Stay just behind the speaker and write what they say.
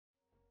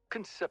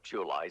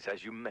Conceptualize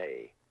as you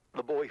may,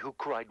 the boy who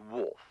cried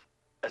wolf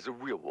as a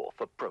real wolf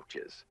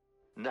approaches.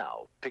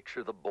 Now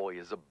picture the boy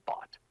as a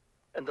bot,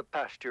 and the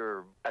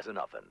pasture as an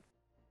oven.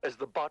 As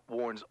the bot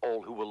warns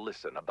all who will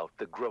listen about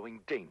the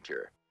growing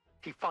danger,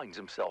 he finds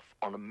himself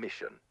on a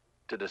mission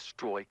to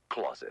destroy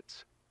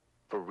closets,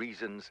 for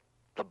reasons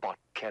the bot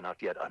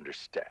cannot yet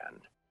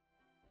understand.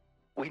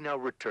 We now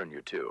return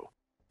you to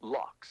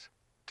Locke's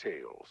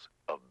Tales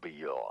of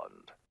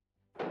Beyond.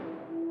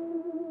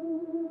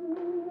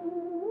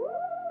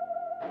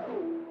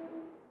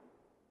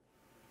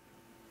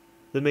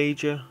 The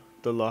Major,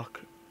 the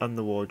Lock, and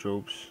the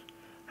Wardrobes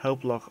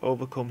help Locke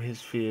overcome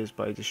his fears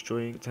by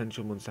destroying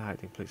potential monster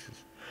hiding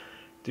places.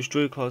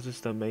 Destroy closets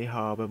that may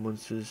harbour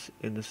monsters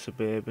in the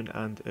suburban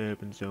and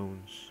urban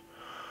zones.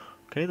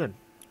 Okay then.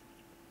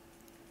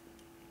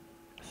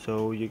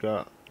 So you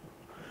got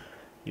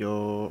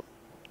your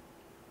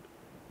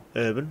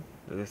urban,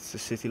 that's the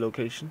city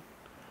location,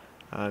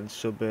 and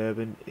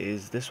suburban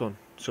is this one,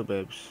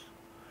 suburbs.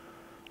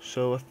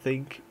 So I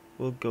think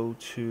we'll go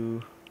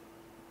to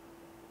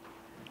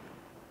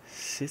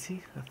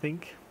city, I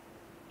think.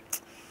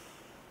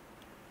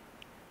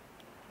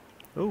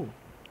 Oh,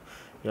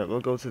 yeah,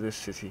 we'll go to this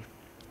city.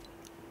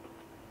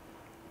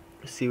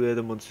 See where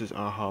the monsters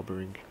are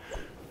harbouring.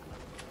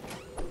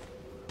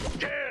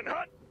 Dan,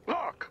 Hut,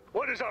 Locke,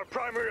 what is our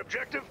primary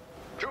objective?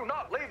 Do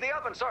not leave the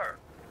oven, sir.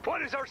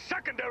 What is our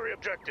secondary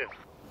objective?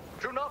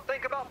 Do not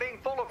think about being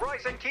full of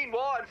rice and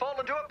quinoa and fall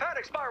into a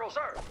panic spiral,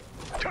 sir.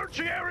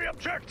 Tertiary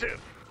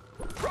objective.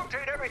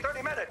 Rotate every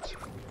 30 minutes.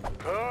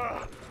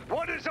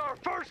 What is our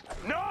first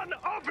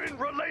non-oven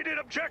related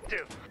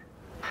objective?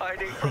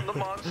 Hiding from the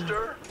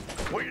monster?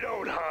 We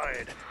don't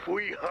hide,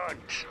 we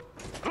hunt.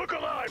 Look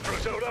alive,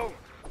 Risotto.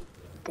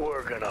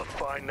 We're gonna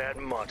find that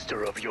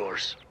monster of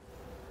yours.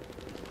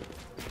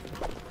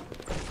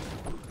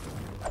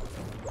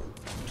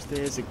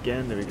 Upstairs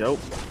again, there we go.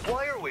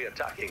 Why are we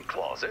attacking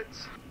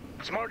closets?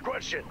 Smart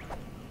question.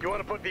 You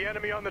want to put the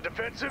enemy on the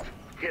defensive?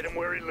 Hit him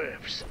where he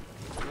lives.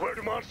 Where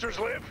do monsters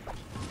live?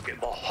 In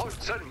the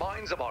hearts and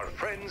minds of our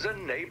friends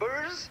and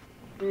neighbors?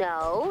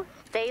 No,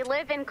 they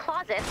live in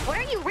closets. What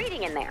are you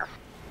reading in there?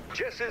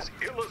 Jess's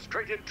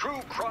Illustrated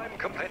True Crime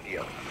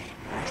Compendium.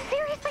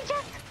 Seriously,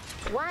 Jess?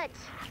 What?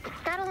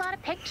 It's got a lot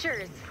of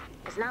pictures.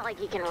 It's not like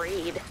he can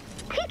read.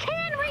 He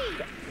can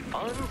read!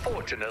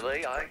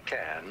 Unfortunately, I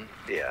can,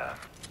 yeah.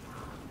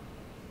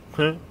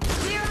 Huh?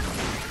 Zero.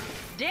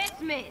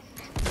 Dismissed.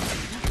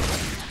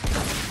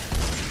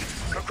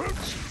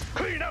 Recruits,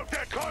 clean out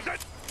that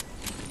closet!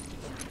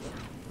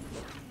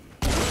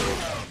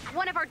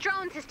 One of our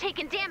drones has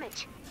taken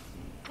damage.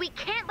 We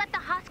can't let the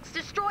husks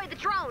destroy the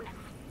drone.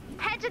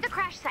 Head to the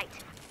crash site.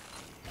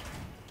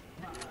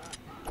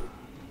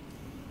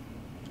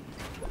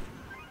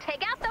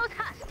 Take out those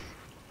husks.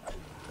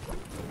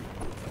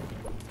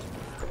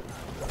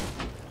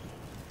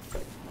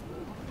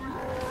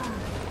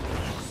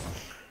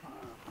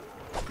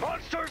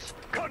 Monsters,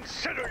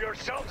 consider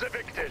yourselves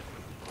evicted.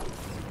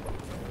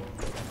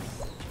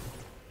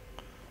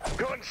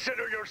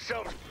 Consider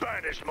yourselves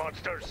banished,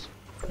 monsters.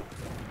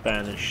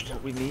 Banished.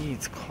 What we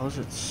need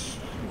closets.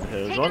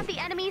 There's Take one. out the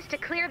enemies to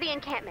clear the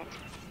encampment.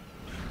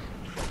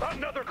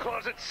 Another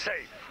closet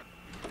safe.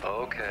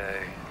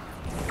 Okay.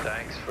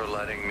 Thanks for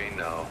letting me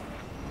know.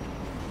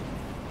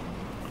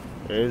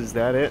 Is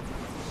that it?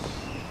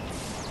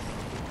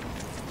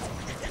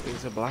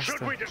 There's a blaster.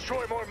 Should we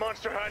destroy more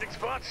monster hiding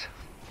spots?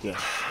 Yes.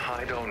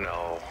 I don't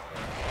know.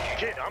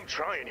 Kid, I'm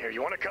trying here.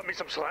 You want to cut me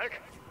some slack?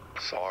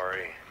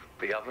 Sorry.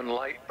 The oven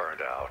light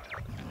burned out.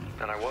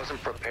 And I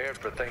wasn't prepared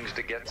for things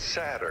to get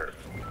sadder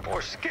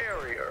or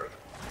scarier.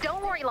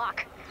 Don't worry,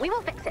 Locke. We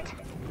will fix it.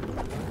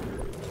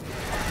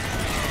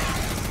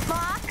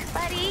 Locke,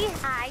 buddy,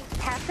 I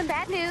have some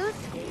bad news.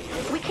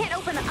 We can't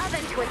open the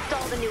oven to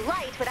install the new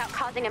light without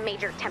causing a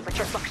major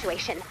temperature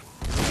fluctuation.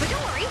 But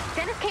don't worry,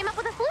 Dennis came up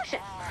with a solution.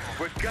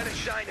 We're gonna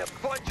shine a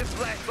bunch of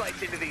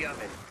flashlights into the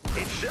oven.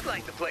 It should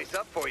light the place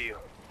up for you.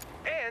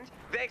 And,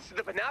 thanks to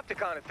the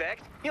panopticon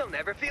effect, you'll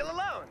never feel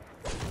alone.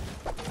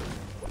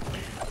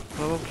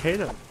 Well, okay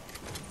then.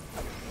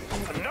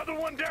 Another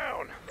one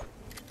down.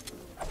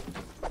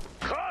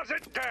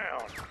 Closet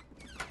down.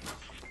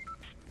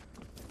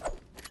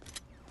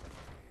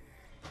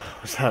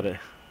 Was that it?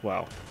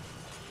 Wow.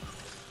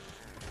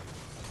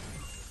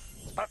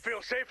 I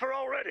feel safer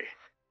already.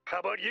 How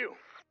about you?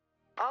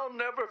 I'll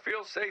never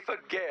feel safe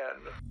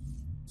again.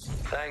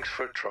 Thanks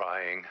for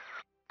trying,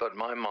 but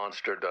my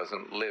monster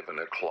doesn't live in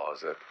a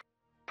closet.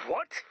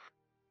 What?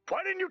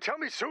 Why didn't you tell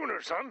me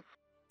sooner, son?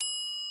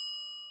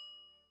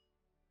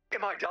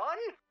 Am I done?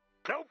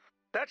 Nope,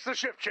 that's the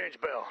shift change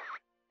bell.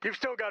 You've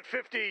still got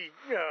 50,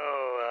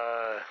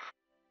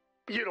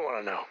 you don't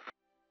want to know.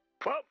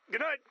 Well,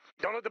 good night.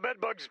 Don't let the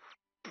bed bugs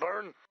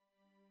burn.